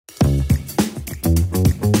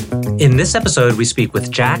In this episode, we speak with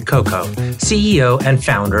Jack Coco, CEO and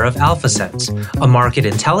founder of AlphaSense, a market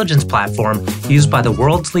intelligence platform used by the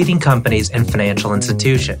world's leading companies and financial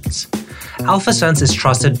institutions. AlphaSense is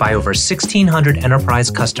trusted by over 1,600 enterprise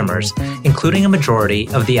customers, including a majority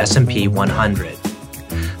of the S&P 100.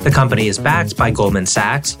 The company is backed by Goldman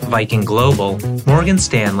Sachs, Viking Global, Morgan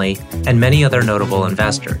Stanley, and many other notable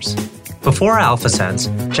investors. Before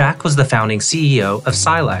AlphaSense, Jack was the founding CEO of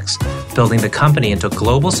Silex, building the company into a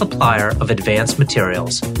global supplier of advanced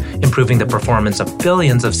materials, improving the performance of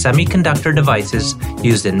billions of semiconductor devices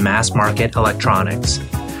used in mass market electronics.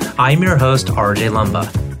 I'm your host, RJ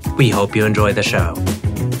Lumba. We hope you enjoy the show.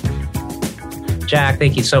 Jack,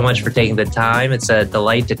 thank you so much for taking the time. It's a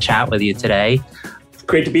delight to chat with you today.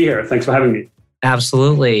 Great to be here. Thanks for having me.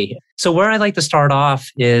 Absolutely. So where I'd like to start off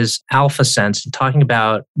is AlphaSense, and talking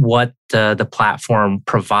about what the platform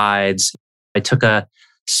provides. I took a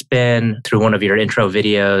spin through one of your intro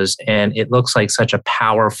videos, and it looks like such a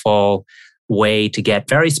powerful way to get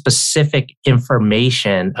very specific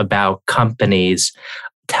information about companies.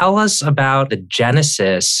 Tell us about the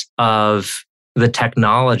genesis of the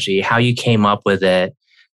technology, how you came up with it,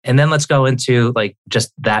 and then let's go into like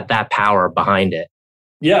just that power behind it.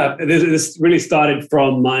 Yeah, this really started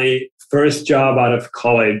from my first job out of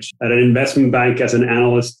college at an investment bank as an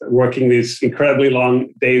analyst, working these incredibly long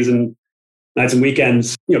days and nights and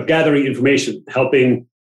weekends, gathering information, helping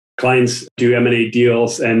clients do M&A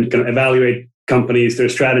deals and kind of evaluate companies, their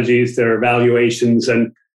strategies, their valuations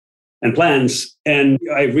and plans. And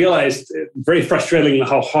I realized very frustratingly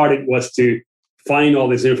how hard it was to find all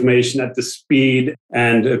this information at the speed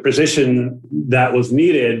and precision that was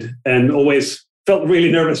needed, and always felt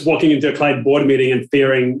really nervous walking into a client board meeting and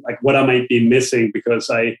fearing like what I might be missing because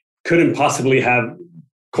I couldn't possibly have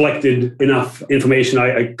collected enough information.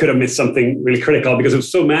 I could have missed something really critical because it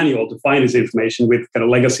was so manual to find this information with kind of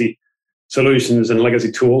legacy solutions and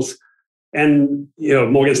legacy tools. And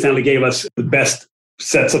Morgan Stanley gave us the best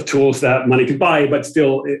sets of tools that money could buy, but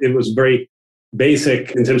still it was very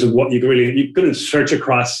basic in terms of what you couldn't search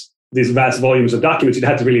across these vast volumes of documents. You'd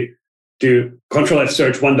have to really do Control F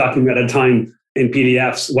search one document at a time in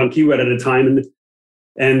PDFs, one keyword at a time.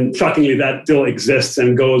 And shockingly, that still exists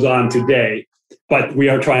and goes on today. But we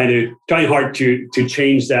are trying hard to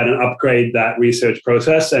change that and upgrade that research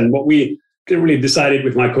process. And what we really decided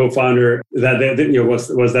with my co-founder was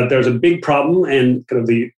that there's a big problem, and kind of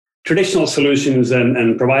the traditional solutions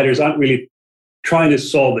and providers aren't really trying to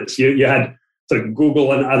solve this. You had sort of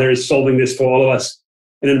Google and others solving this for all of us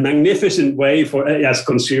in a magnificent way for as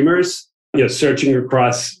consumers, searching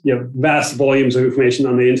across vast volumes of information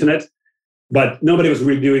on the internet. But nobody was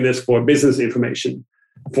really doing this for business information,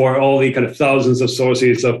 for all the kind of thousands of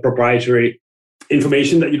sources of proprietary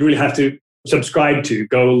information that you'd really have to subscribe to,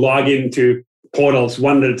 go log into portals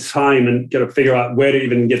one at a time and figure out where to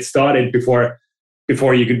even get started before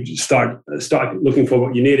you could start looking for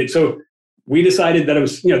what you needed. So we decided that it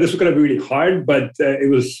was, this was going to be really hard, but it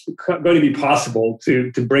was going to be possible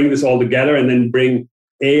to bring this all together and then bring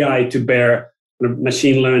AI to bear,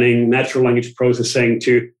 machine learning, natural language processing,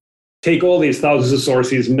 to take all these thousands of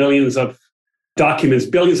sources, millions of documents,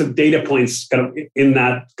 billions of data points kind of in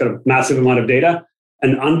that kind of massive amount of data,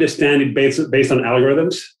 and understand it based on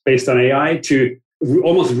algorithms, based on AI, to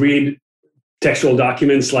almost read textual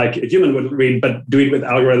documents like a human would read, but do it with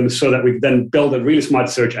algorithms so that we then build a really smart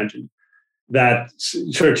search engine that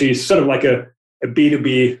searches sort of like a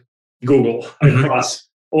B2B Google across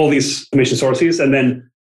all these information sources, and then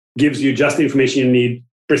gives you just the information you need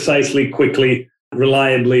precisely, quickly,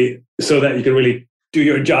 reliably, so that you can really do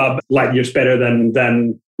your job light years better than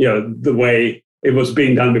the way it was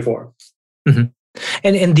being done before. Mm-hmm.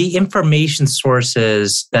 And the information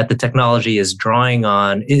sources that the technology is drawing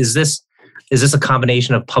on, is this a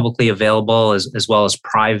combination of publicly available as well as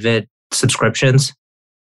private subscriptions?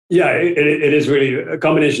 Yeah, it is really a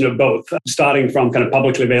combination of both, starting from kind of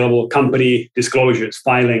publicly available company disclosures,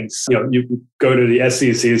 filings. You go to the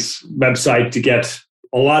SEC's website to get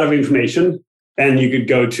a lot of information, and you could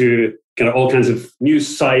go to kind of all kinds of news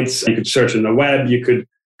sites. You could search on the web. You could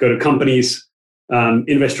go to companies,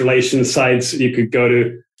 investor relations sites. You could go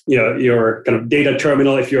to your kind of data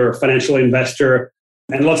terminal if you're a financial investor,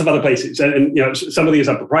 and lots of other places. And some of these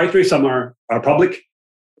are proprietary, some are public.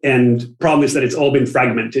 And problem is that it's all been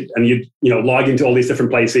fragmented, and you log into all these different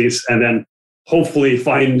places and then hopefully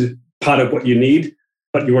find part of what you need,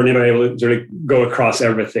 but you were never able to really go across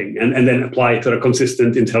everything and then apply sort of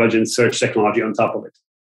consistent intelligent search technology on top of it.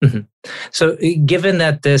 Mm-hmm. So given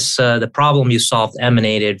that this the problem you solved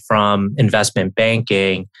emanated from investment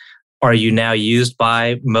banking, are you now used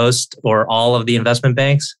by most or all of the investment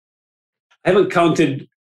banks? I haven't counted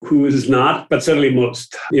who is not, but certainly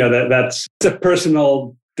most. That's a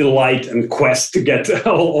personal delight and quest to get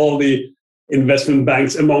all the investment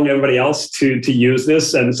banks among everybody else to use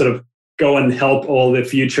this and sort of go and help all the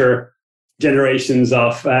future generations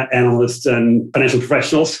of analysts and financial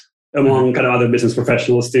professionals among kind of other business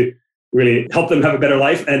professionals to really help them have a better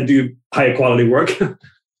life and do higher quality work.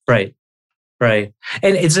 Right. Right.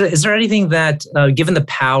 And is there anything that, given the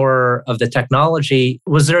power of the technology,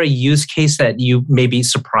 was there a use case that you maybe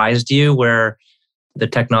surprised you where the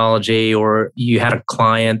technology or you had a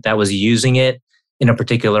client that was using it in a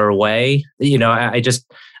particular way? I just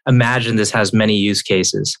imagine this has many use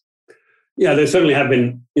cases. Yeah, there certainly have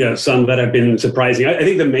been some that have been surprising. I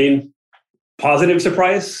think the main positive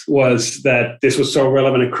surprise was that this was so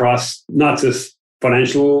relevant across not just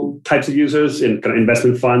financial types of users in kind of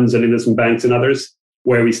investment funds and investment banks and others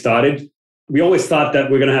where we started. We always thought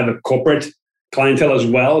that we're going to have a corporate clientele as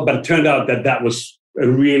well, but it turned out that that was a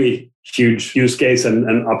really huge use case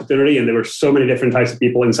and opportunity. And there were so many different types of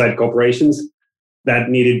people inside corporations that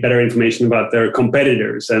needed better information about their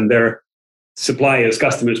competitors and their suppliers,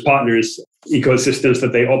 customers, partners, ecosystems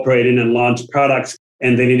that they operate in and launch products.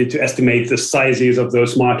 And they needed to estimate the sizes of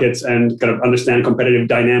those markets and kind of understand competitive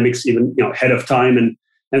dynamics even ahead of time.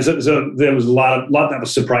 And so there was a lot that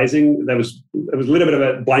was surprising. It was a little bit of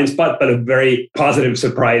a blind spot, but a very positive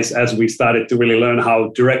surprise as we started to really learn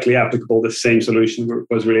how directly applicable the same solution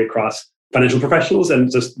was really across financial professionals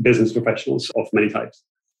and just business professionals of many types.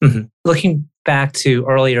 Mm-hmm. Looking back to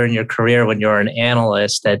earlier in your career when you were an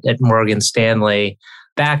analyst at Morgan Stanley,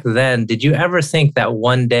 back then, did you ever think that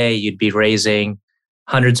one day you'd be raising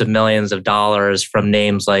hundreds of millions of dollars from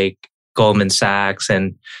names like Goldman Sachs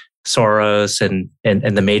and Soros and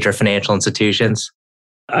the major financial institutions?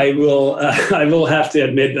 I will have to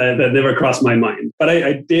admit that never crossed my mind. But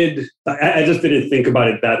I just didn't think about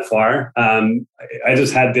it that far. I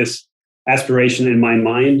just had this aspiration in my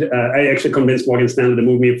mind. I actually convinced Morgan Stanley to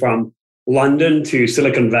move me from London to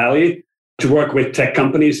Silicon Valley to work with tech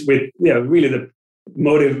companies with really the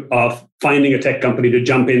motive of finding a tech company to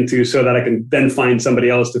jump into so that I can then find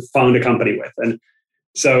somebody else to found a company with. And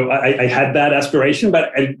so I had that aspiration,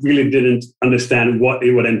 but I really didn't understand what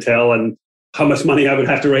it would entail and how much money I would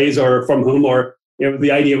have to raise or from whom, or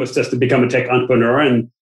the idea was just to become a tech entrepreneur.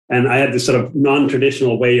 And I had this sort of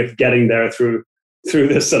non-traditional way of getting there through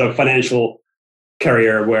this sort of financial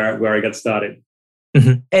career where I got started.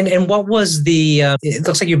 Mm-hmm. And what was it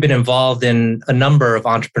looks like you've been involved in a number of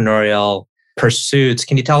entrepreneurial pursuits.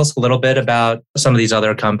 Can you tell us a little bit about some of these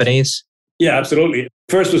other companies? Yeah, absolutely.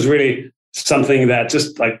 First was really something that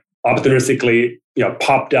just like opportunistically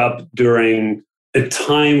popped up during a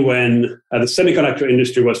time when the semiconductor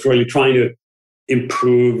industry was really trying to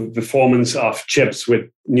improve performance of chips with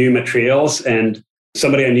new materials. And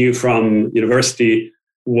somebody I knew from university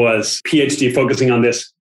was PhD focusing on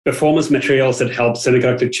this performance materials that help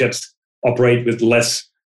semiconductor chips operate with less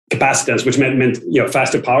capacitance, which meant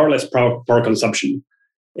faster power, less power consumption.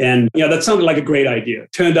 And that sounded like a great idea.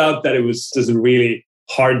 Turned out that it was just a really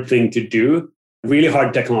hard thing to do, really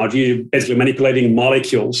hard technology, basically manipulating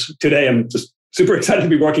molecules. Today, I'm just super excited to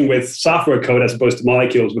be working with software code as opposed to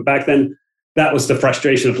molecules. But back then, that was the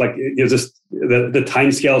frustration of just the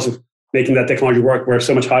timescales of making that technology work were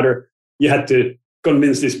so much harder. You had to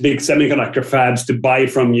convince these big semiconductor fabs to buy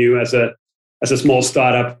from you as a small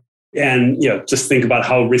startup. And just think about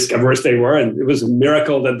how risk averse they were, and it was a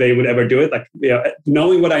miracle that they would ever do it.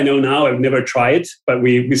 Knowing what I know now, I've never tried, but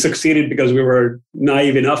we succeeded because we were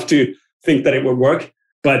naive enough to think that it would work.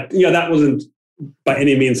 But that wasn't by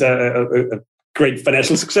any means a great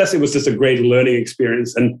financial success. It was just a great learning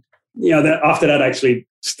experience. And after that, I actually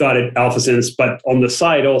started AlphaSense, but on the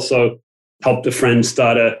side also helped a friend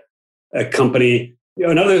start a company,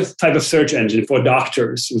 another type of search engine for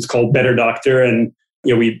doctors. It was called Better Doctor, and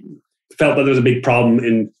we felt that there was a big problem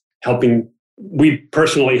in helping. We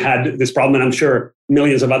personally had this problem, and I'm sure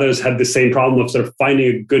millions of others had the same problem of sort of finding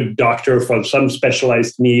a good doctor for some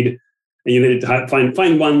specialized need. And you needed to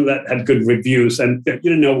find one that had good reviews, and you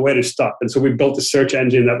didn't know where to start. And so we built a search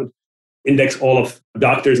engine that would index all of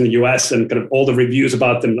doctors in the US and kind of all the reviews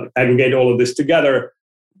about them, aggregate all of this together.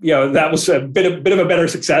 That was a bit of a better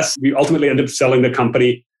success. We ultimately ended up selling the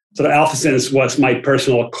company. So the AlphaSense was my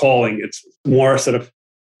personal calling. It's more sort of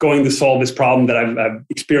going to solve this problem that I've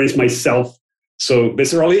experienced myself so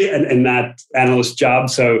viscerally and that analyst job.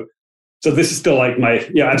 So this is still like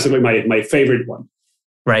absolutely my favorite one.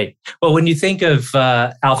 Right. Well, when you think of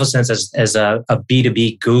AlphaSense as a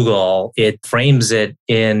B2B Google, it frames it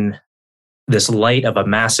in this light of a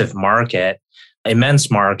massive market,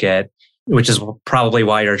 immense market, which is probably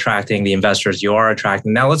why you're attracting the investors you are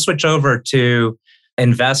attracting. Now let's switch over to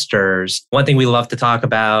investors, one thing we love to talk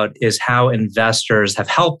about is how investors have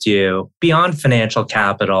helped you beyond financial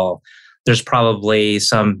capital. There's probably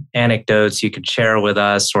some anecdotes you could share with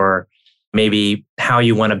us, or maybe how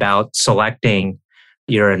you went about selecting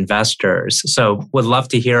your investors. So would love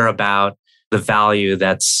to hear about the value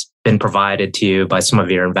that's been provided to you by some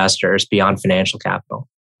of your investors beyond financial capital.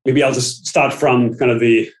 Maybe I'll just start from kind of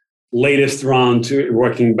the latest round to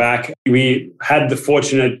working back. We had the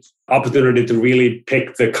fortunate opportunity to really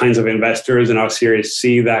pick the kinds of investors in our Series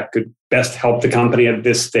C that could best help the company at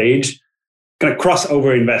this stage. Kind of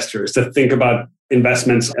crossover investors to think about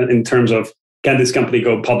investments in terms of, can this company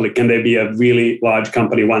go public? Can they be a really large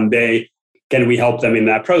company one day? Can we help them in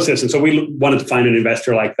that process? And so we wanted to find an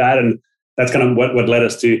investor like that. And that's kind of what led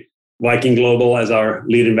us to Viking Global as our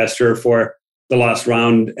lead investor for the last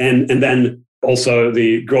round. And then also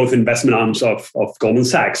the growth investment arms of Goldman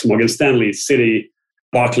Sachs, Morgan Stanley, Citi,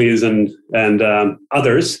 Barclays, and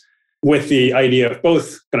others, with the idea of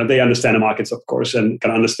both kind of, they understand the markets, of course, and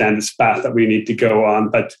kind of understand this path that we need to go on.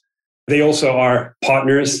 But they also are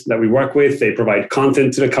partners that we work with. They provide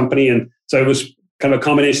content to the company. And so it was kind of a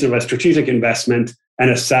combination of a strategic investment and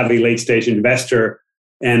a savvy late stage investor.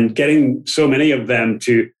 And getting so many of them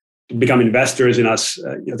to become investors in us,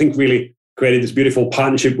 I think really created this beautiful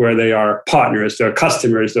partnership where they are partners, they're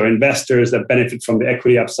customers, they're investors that benefit from the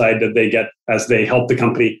equity upside that they get as they help the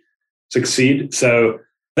company succeed. So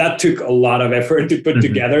that took a lot of effort to put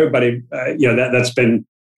together, but that's been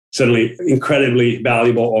certainly incredibly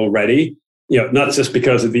valuable already. Not just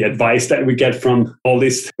because of the advice that we get from all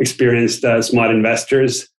these experienced smart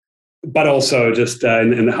investors, but also just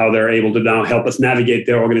in how they're able to now help us navigate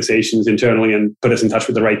their organizations internally and put us in touch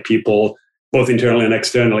with the right people, both internally and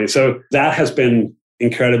externally. So that has been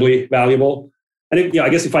incredibly valuable. And I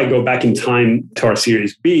guess if I go back in time to our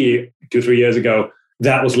Series B 2-3 years ago,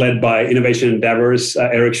 that was led by Innovation Endeavors,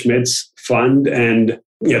 Eric Schmidt's fund. And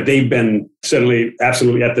they've been certainly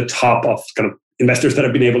absolutely at the top of kind of investors that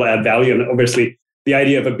have been able to add value. And obviously, the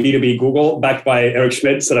idea of a B2B Google backed by Eric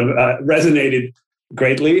Schmidt sort of resonated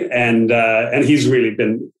greatly. And he's really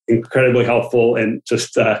been incredibly helpful in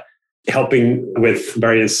just helping with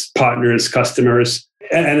various partners, customers,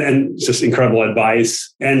 and just incredible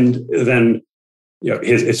advice. And then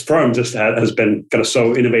his firm just has been kind of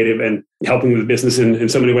so innovative and helping the business in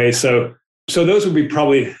so many ways. So those would be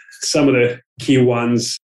probably some of the key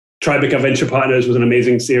ones. Tribeca Venture Partners was an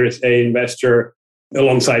amazing Series A investor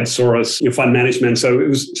alongside Soros Fund Management. So it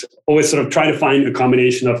was always sort of trying to find a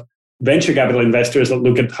combination of venture capital investors that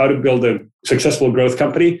look at how to build a successful growth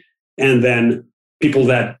company, and then people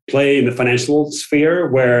that play in the financial sphere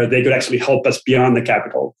where they could actually help us beyond the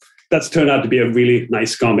capital. That's turned out to be a really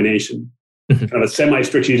nice combination. Kind of a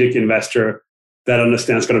semi-strategic investor that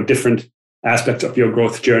understands kind of different aspects of your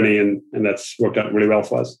growth journey, and that's worked out really well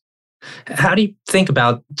for us. How do you think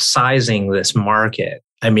about sizing this market?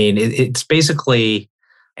 I mean, it's basically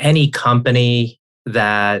any company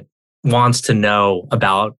that wants to know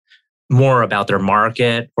more about their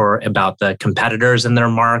market or about the competitors in their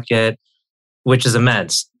market, which is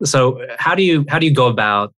immense. So how do you go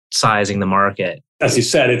about sizing the market? As you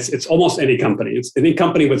said, it's almost any company. It's any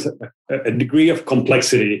company with a degree of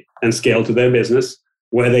complexity and scale to their business,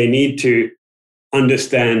 where they need to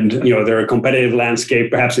understand, their competitive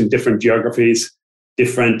landscape, perhaps in different geographies,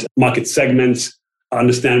 different market segments,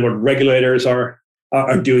 understand what regulators are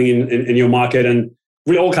doing in your market, and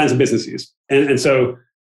really all kinds of businesses. And so,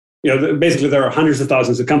 basically there are hundreds of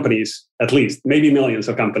thousands of companies, at least, maybe millions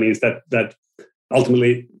of companies that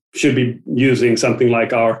ultimately should be using something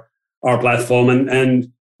like our platform,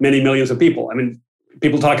 and many millions of people. I mean,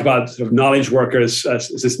 people talk about sort of knowledge workers as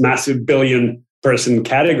this massive billion-person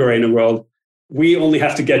category in the world. We only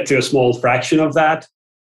have to get to a small fraction of that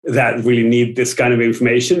really need this kind of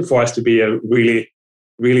information for us to be a really,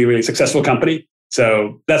 really, really successful company.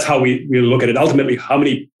 So that's how we look at it. Ultimately, how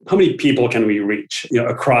many people can we reach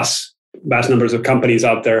across vast numbers of companies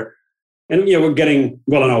out there? And we're getting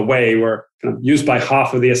well on our way. We're kind of used by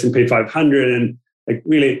half of the S&P 500 and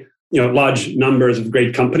really large numbers of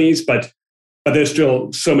great companies, but there's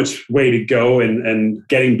still so much way to go and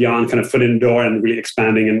getting beyond kind of foot in the door and really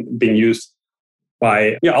expanding and being used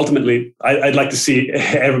by, ultimately, I'd like to see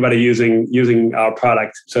everybody using our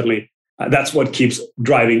product. Certainly, that's what keeps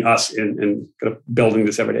driving us in kind of building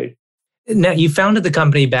this every day. Now, you founded the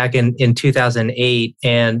company back in 2008,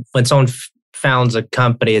 and when someone founds a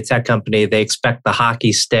company, a tech company, they expect the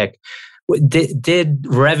hockey stick. Did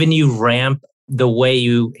revenue ramp the way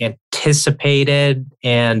you anticipated,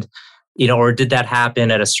 and or did that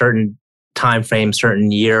happen at a certain time frame,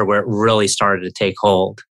 certain year where it really started to take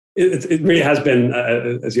hold? It really has been,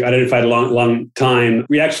 as you identified, a long time.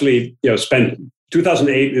 We actually, spent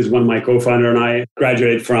 2008 is when my co-founder and I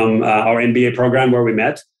graduated from our MBA program where we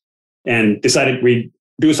met and decided we'd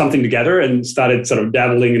do something together and started sort of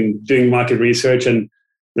dabbling and doing market research and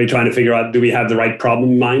really trying to figure out, do we have the right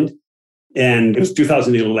problem in mind? And it was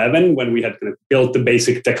 2011 when we had kind of built the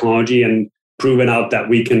basic technology and proven out that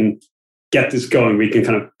we can get this going. We can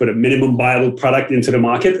kind of put a minimum viable product into the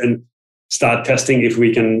market and start testing if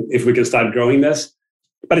we can start growing this.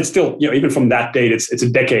 But it's still, even from that date, it's a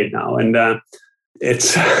decade now. And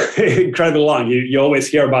it's incredibly long. You always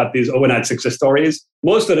hear about these overnight success stories.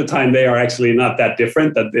 Most of the time, they are actually not that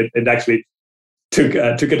different. That it actually took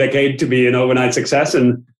a decade to be an overnight success,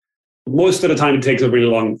 and most of the time, it takes a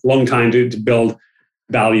really long time to build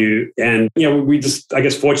value. And we just, I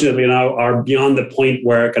guess, fortunately now are beyond the point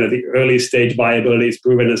where kind of the early stage viability is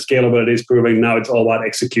proven and scalability is proven. Now it's all about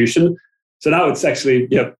execution. So now it's actually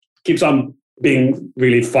keeps on being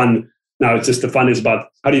really fun. Now it's just the fun is about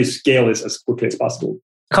how do you scale this as quickly as possible.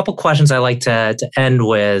 A couple questions I like to end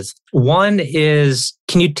with. One is,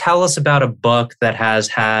 can you tell us about a book that has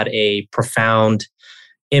had a profound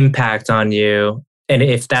impact on you? And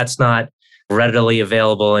if that's not readily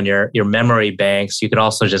available in your memory banks, you could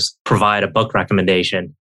also just provide a book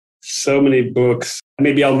recommendation. So many books.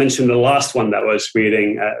 Maybe I'll mention the last one that I was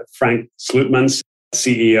reading, Frank Slootman's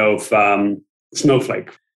CEO of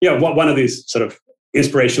Snowflake. One of these sort of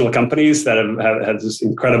inspirational companies that have had this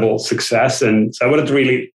incredible success. And so I wanted to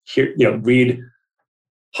really read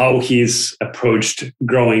how he's approached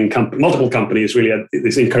growing multiple companies really at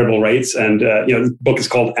these incredible rates. And the book is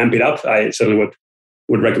called Amp It Up. I certainly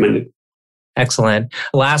would recommend it. Excellent.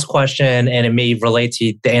 Last question, and it may relate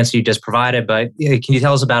to the answer you just provided, but can you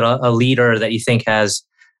tell us about a leader that you think has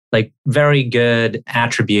like very good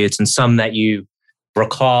attributes and some that you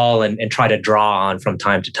recall and try to draw on from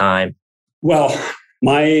time to time? Well,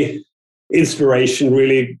 my inspiration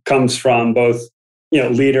really comes from both,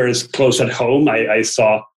 leaders close at home. I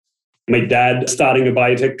saw my dad starting a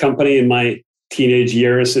biotech company in my teenage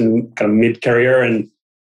years and kind of mid-career, and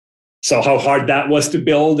saw how hard that was to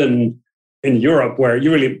build. And in Europe, where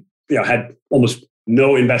you really had almost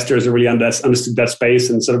no investors who really understood that space,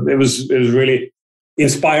 and so it was really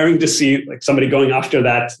inspiring to see like somebody going after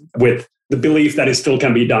that with the belief that it still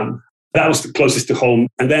can be done. That was the closest to home.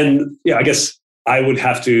 And then, I guess I would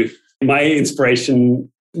have to, my inspiration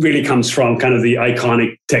really comes from kind of the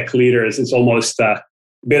iconic tech leaders. It's almost a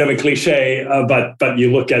bit of a cliche, but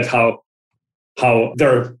you look at how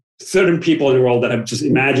there are certain people in the world that have just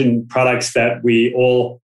imagined products that we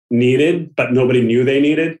all needed, but nobody knew they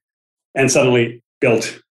needed, and suddenly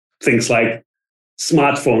built things like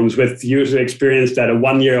smartphones with user experience that a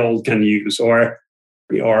 1-year-old can use, or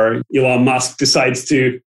Elon Musk decides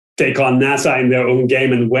to take on NASA in their own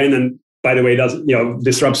game and win, and by the way,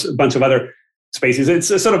 disrupts a bunch of other spaces. It's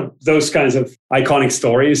sort of those kinds of iconic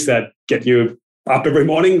stories that get you up every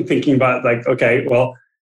morning thinking about like, okay, well,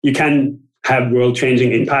 you can have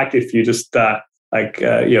world-changing impact if you just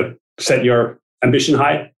set your ambition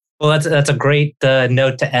high. Well, that's a great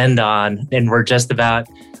note to end on, and we're just about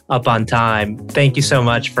up on time. Thank you so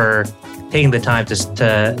much for taking the time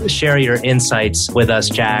to share your insights with us,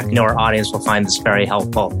 Jack. I know our audience will find this very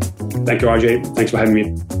helpful. Thank you, RJ. Thanks for having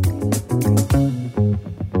me.